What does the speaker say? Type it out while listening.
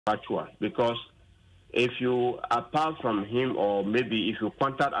factual because if you, apart from him, or maybe if you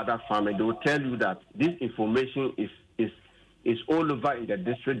contact other farmers, they will tell you that this information is all over in the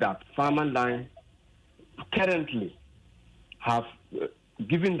district, that farmer line currently have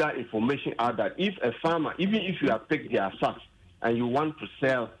given that information out, that if a farmer, even if you have picked their sacks and you want to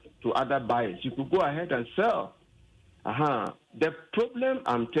sell to other buyers, you could go ahead and sell. The problem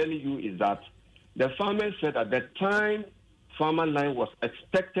I'm telling you is that the farmer said at the time farmer line was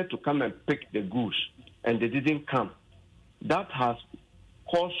expected to come and pick the goods and they didn't come. That has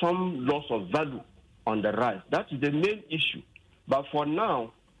caused some loss of value on the rice. That is the main issue. But for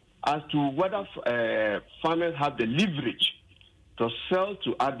now, as to whether farmers have the leverage to sell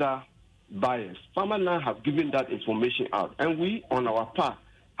to other buyers, farmer line have given that information out. And we, on our part,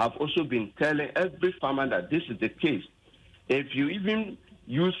 have also been telling every farmer that this is the case. If you even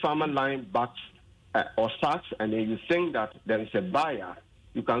use farmer line bags or sacks and then you think that there is a buyer,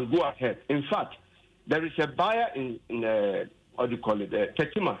 you can go ahead. In fact, there is a buyer in what do you call it,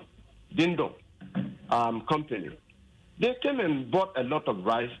 Tetima, Dindo company. They came and bought a lot of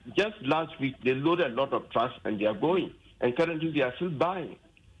rice. Just last week, they loaded a lot of trucks and they are going. And currently, they are still buying.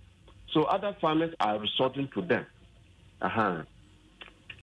 So other farmers are resorting to them.